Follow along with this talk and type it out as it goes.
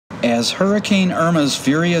As Hurricane Irma's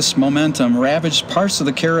furious momentum ravaged parts of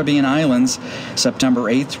the Caribbean islands, September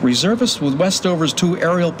 8th, reservists with Westover's 2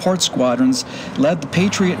 aerial port squadrons led the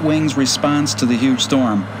Patriot Wing's response to the huge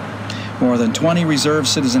storm. More than 20 reserve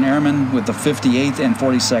citizen airmen with the 58th and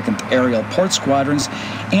 42nd Aerial Port Squadrons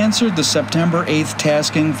answered the September 8th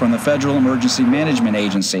tasking from the Federal Emergency Management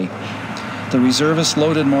Agency. The reservists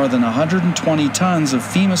loaded more than 120 tons of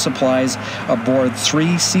FEMA supplies aboard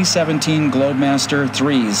 3 C-17 Globemaster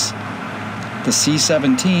IIIs. The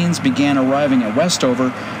C-17s began arriving at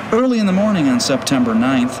Westover early in the morning on September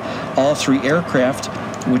 9th. All 3 aircraft,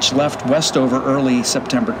 which left Westover early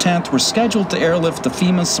September 10th, were scheduled to airlift the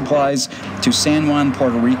FEMA supplies to San Juan,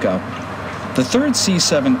 Puerto Rico. The 3rd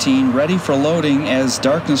C-17, ready for loading as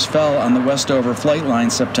darkness fell on the Westover flight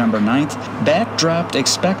line September 9th, backdropped a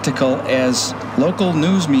spectacle as local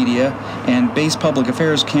news media and base public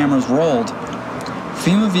affairs cameras rolled.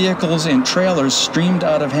 FEMA vehicles and trailers streamed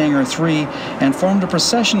out of Hangar 3 and formed a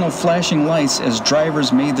procession of flashing lights as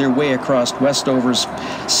drivers made their way across Westover's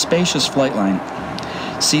spacious flight line.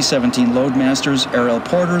 C-17 loadmasters, aerial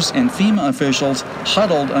porters, and FEMA officials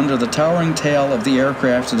huddled under the towering tail of the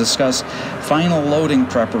aircraft to discuss final loading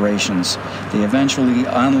preparations. They eventually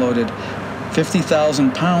unloaded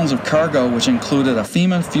 50,000 pounds of cargo, which included a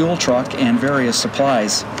FEMA fuel truck and various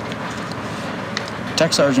supplies.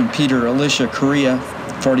 Tech Sergeant Peter Alicia Correa,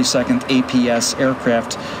 42nd APS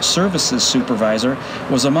Aircraft Services Supervisor,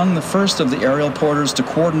 was among the first of the aerial porters to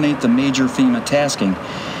coordinate the major FEMA tasking.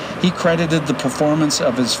 He credited the performance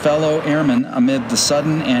of his fellow airmen amid the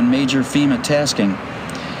sudden and major FEMA tasking.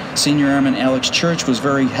 Senior Airman Alex Church was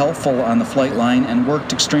very helpful on the flight line and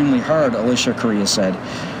worked extremely hard, Alicia Correa said.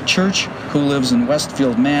 Church, who lives in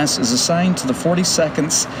Westfield, Mass., is assigned to the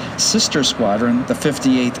 42nd's sister squadron, the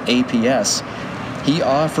 58th APS. He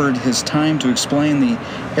offered his time to explain the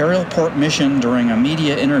aerial port mission during a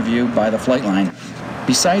media interview by the flight line.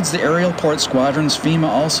 Besides the aerial port squadrons, FEMA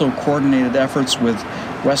also coordinated efforts with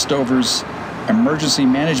Westover's Emergency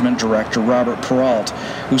Management Director, Robert Peralt,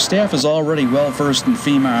 whose staff is already well-versed in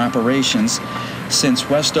FEMA operations since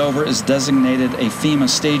Westover is designated a FEMA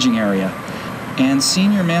staging area. And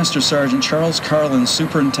Senior Master Sgt. Charles Carlin,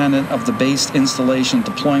 Superintendent of the Base Installation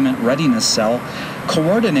Deployment Readiness Cell,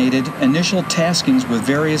 coordinated initial taskings with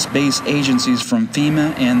various base agencies from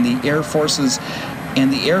FEMA and the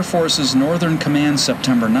Air Force's Northern Command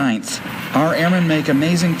September 9th. Our airmen make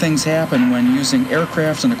amazing things happen when using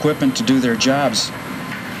aircraft and equipment to do their jobs,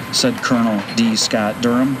 said Colonel D. Scott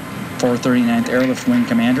Durham, 439th Airlift Wing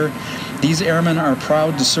Commander. These airmen are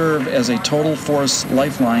proud to serve as a total force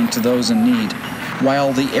lifeline to those in need.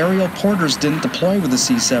 While the aerial porters didn't deploy with the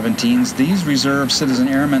C-17s, these reserve citizen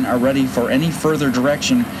airmen are ready for any further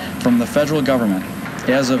direction from the federal government.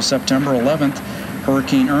 As of September 11th,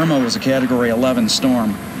 Hurricane Irma was a Category 11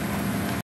 storm.